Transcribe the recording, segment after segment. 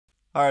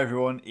Hi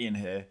everyone, Ian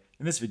here.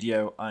 In this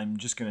video, I'm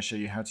just going to show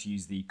you how to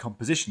use the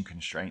composition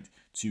constraint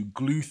to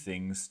glue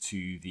things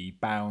to the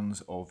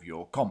bounds of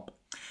your comp.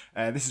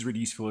 This is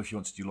really useful if you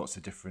want to do lots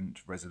of different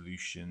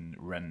resolution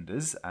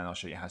renders, and I'll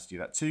show you how to do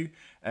that too.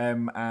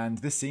 And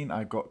this scene,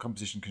 I've got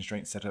composition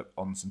constraint set up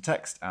on some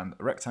text and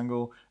a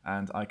rectangle,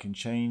 and I can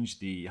change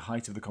the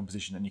height of the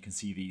composition, and you can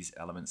see these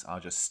elements are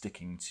just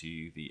sticking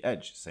to the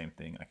edge. Same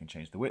thing, I can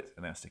change the width,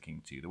 and they're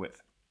sticking to the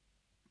width.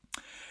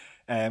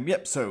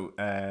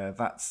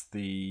 That's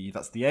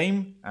the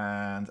aim,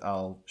 and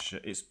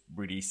it's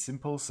really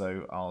simple.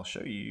 So I'll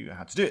show you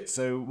how to do it.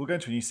 So we'll go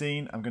into a new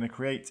scene. I'm going to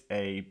create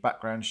a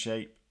background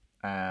shape,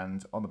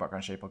 and on the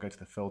background shape, I'll go to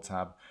the fill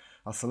tab.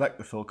 I'll select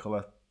the fill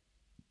color,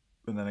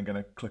 and then I'm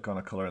going to click on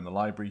a color in the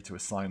library to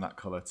assign that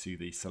color to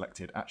the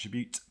selected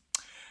attribute.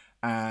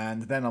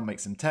 And then I'll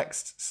make some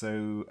text.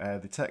 So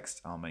the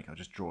text I'll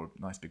just draw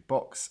a nice big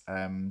box,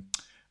 and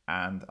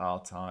I'll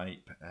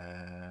type.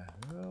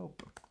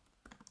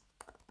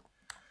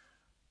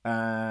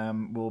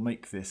 We'll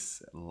make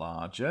this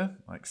larger,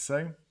 like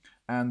so.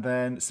 And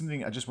then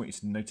something I just want you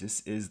to notice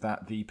is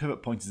that the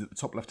pivot point is at the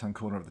top left-hand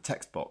corner of the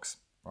text box,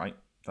 right?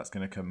 That's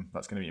going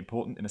to be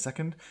important in a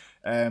second.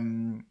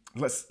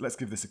 Let's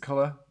give this a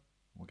color.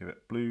 We'll give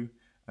it blue.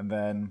 And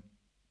then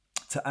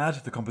to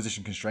add the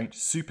composition constraint,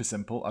 super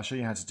simple. I'll show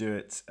you how to do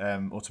it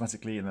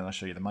automatically, and then I'll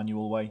show you the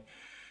manual way.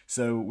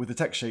 So with the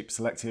text shape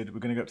selected, we're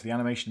going to go up to the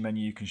animation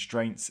menu,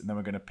 constraints, and then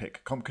we're going to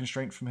pick comp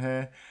constraint from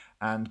here.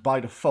 And by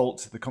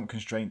default, the comp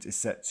constraint is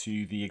set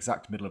to the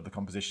exact middle of the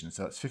composition.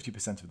 So that's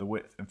 50% of the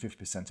width and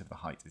 50% of the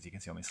height, as you can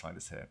see on these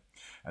sliders here.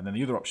 And then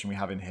the other option we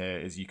have in here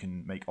is you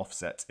can make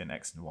offset in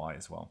X and Y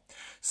as well.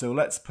 So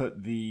let's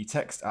put the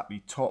text at the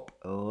top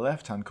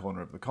left-hand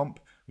corner of the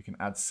comp. We can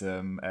add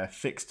some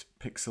fixed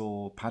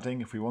pixel padding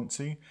if we want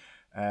to.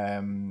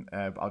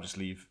 I'll just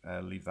leave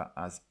that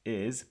as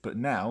is. But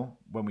now,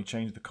 when we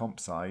change the comp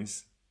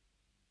size,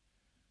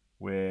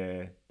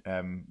 we've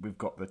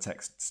got the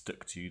text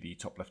stuck to the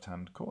top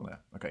left-hand corner.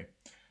 Okay,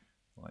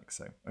 like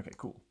so. Okay,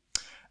 cool.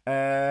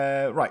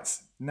 Right,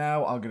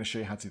 now I'm going to show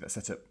you how to do that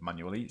setup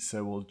manually.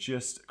 So we'll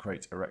just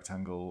create a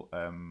rectangle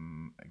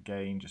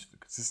again, just for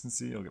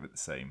consistency. I'll give it the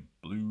same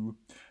blue.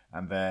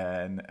 And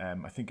then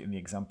I think in the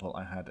example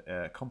I had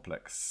a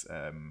complex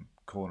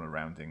corner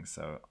rounding,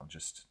 so I'll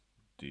just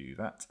do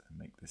that and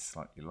make this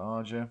slightly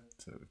larger.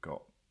 So we've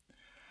got,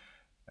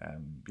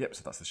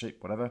 so that's the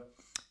shape, whatever.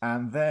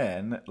 And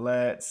then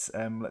let's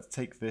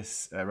take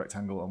this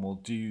rectangle and we'll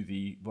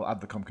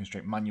add the comp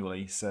constraint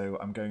manually. So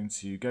I'm going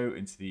to go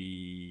into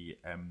the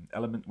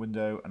element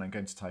window and I'm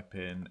going to type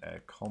in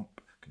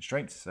comp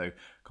constraint. So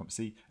comp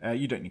C.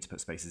 You don't need to put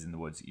spaces in the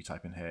words that you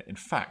type in here. In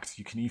fact,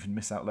 you can even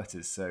miss out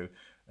letters. So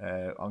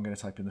I'm going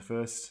to type in the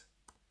first,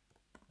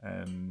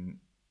 and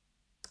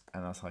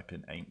I'll type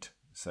in ain't.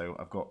 So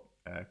I've got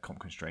comp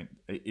constraint,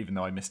 even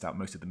though I missed out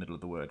most of the middle of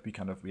the word. We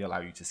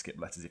allow you to skip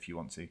letters if you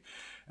want to.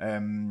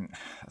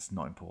 That's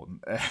not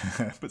important,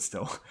 but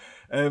still.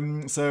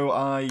 So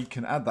I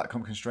can add that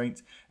comp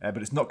constraint, but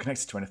it's not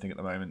connected to anything at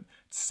the moment.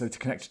 So to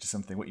connect it to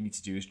something, what you need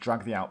to do is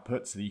drag the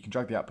output. So you can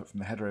drag the output from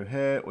the header row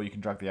here, or you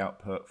can drag the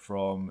output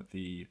from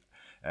the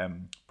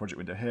project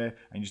window here,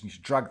 and you just need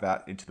to drag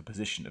that into the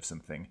position of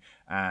something,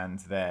 and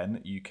then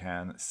you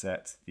can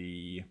set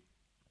the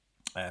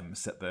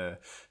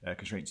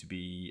constraint to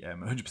be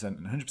 100%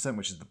 and 100%,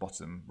 which is the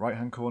bottom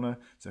right-hand corner,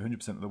 so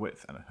 100% of the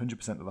width and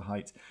 100% of the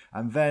height.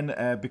 And then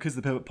because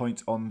the pivot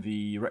point on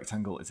the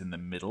rectangle is in the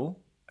middle,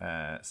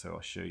 so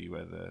I'll show you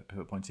where the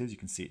pivot point is. You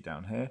can see it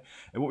down here.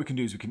 And what we can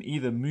do is we can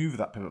either move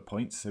that pivot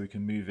point, so we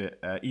can move it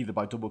either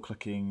by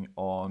double-clicking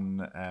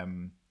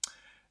on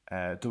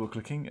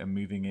double-clicking and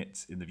moving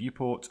it in the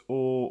viewport,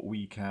 or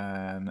we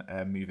can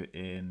move it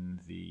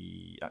in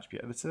the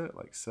attribute editor,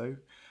 like so.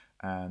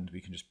 And we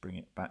can just bring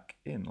it back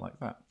in like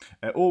that.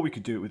 Or we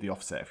could do it with the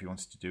offset if we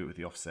wanted to do it with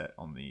the offset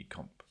on the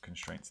comp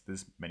constraints.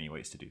 There's many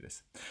ways to do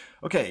this.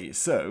 Okay,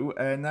 so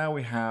now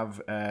we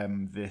have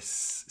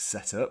this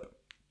set up.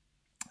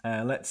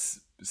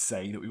 Let's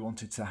say that we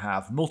wanted to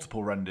have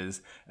multiple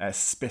renders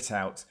spit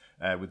out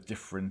with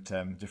different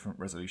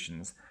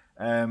resolutions.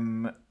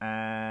 And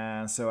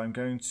so I'm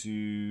going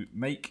to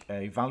make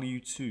a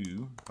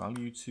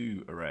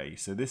value2 array.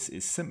 So this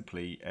is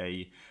simply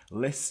a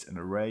list, an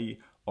array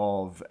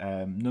of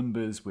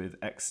numbers with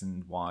X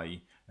and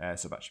Y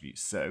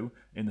sub-attributes. So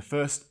in the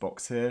first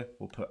box here,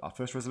 we'll put our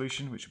first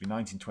resolution, which will be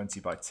 1920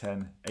 by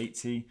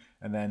 1080.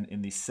 And then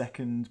in the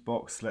second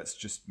box, let's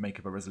just make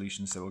up a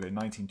resolution. So we'll go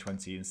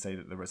 1920 and say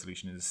that the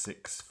resolution is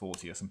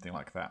 640 or something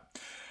like that.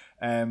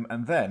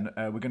 And then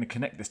we're going to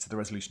connect this to the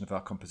resolution of our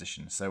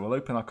composition. So we'll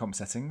open our comp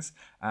settings,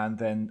 and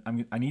then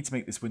I need to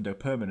make this window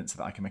permanent so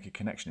that I can make a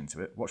connection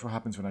into it. Watch what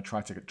happens when I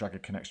try to drag a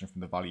connection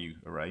from the value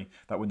array.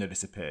 That window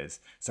disappears.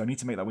 So I need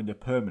to make that window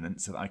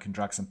permanent so that I can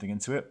drag something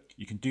into it.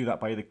 You can do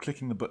that by either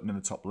clicking the button in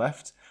the top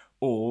left,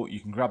 or you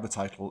can grab the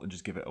title and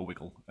just give it a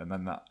wiggle, and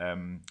then that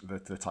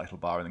the title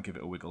bar, and then give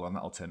it a wiggle, and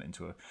that'll turn it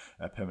into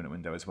a permanent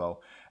window as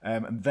well.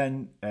 And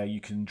then you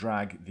can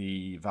drag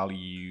the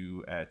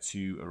value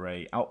to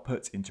array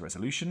output into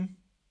resolution.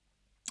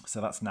 So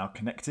that's now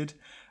connected.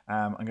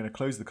 I'm going to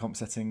close the comp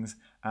settings,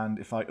 and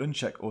if I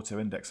uncheck auto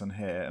index on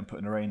here and put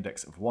an array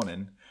index of 1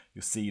 in,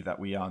 you'll see that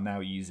we are now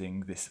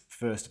using this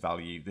first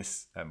value,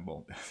 this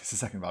well, it's the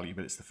second value,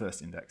 but it's the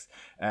first index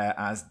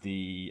as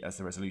the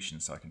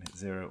resolution. So I can hit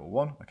 0 or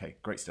 1. Okay,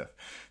 great stuff.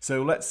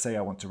 So let's say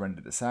I want to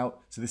render this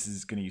out. So this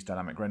is going to use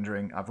dynamic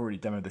rendering. I've already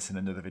demoed this in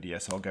another video,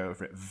 so I'll go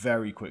over it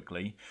very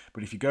quickly.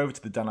 But if you go over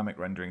to the dynamic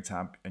rendering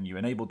tab and you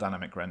enable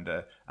dynamic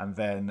render, and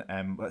then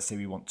let's say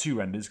we want 2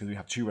 renders because we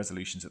have 2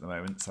 resolutions at the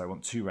moment. So I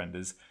want 2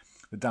 renders.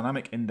 The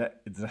dynamic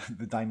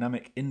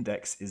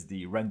index is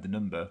the render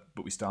number,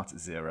 but we start at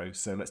 0.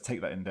 So let's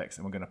take that index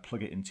and we're going to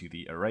plug it into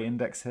the array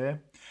index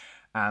here.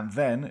 And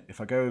then if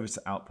I go over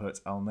to output,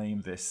 I'll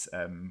name this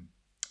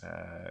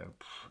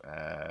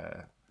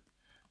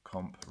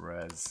comp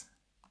res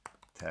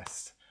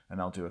test, and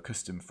I'll do a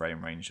custom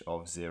frame range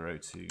of 0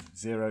 to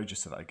 0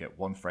 just so that I get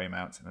 1 frame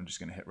out, and I'm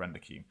just going to hit render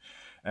queue.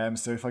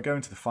 So if I go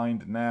into the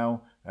Finder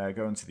now,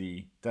 go into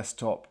the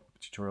desktop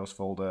tutorials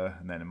folder,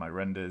 and then in my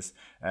renders,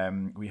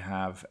 we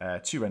have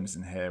 2 renders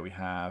in here. We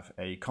have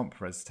a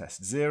comp res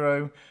test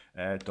 0,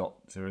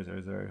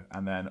 .000,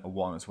 and then a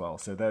 1 as well.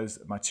 So those,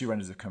 my 2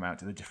 renders have come out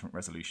to the different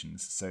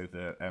resolutions. So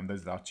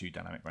those are our 2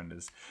 dynamic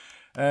renders.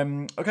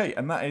 Okay,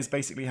 and that is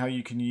basically how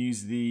you can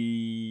use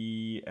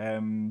the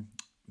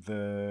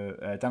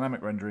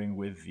dynamic rendering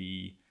with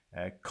the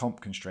comp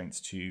constraints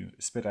to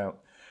spit out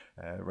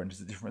renders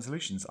at different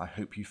resolutions. I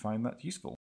hope you find that useful.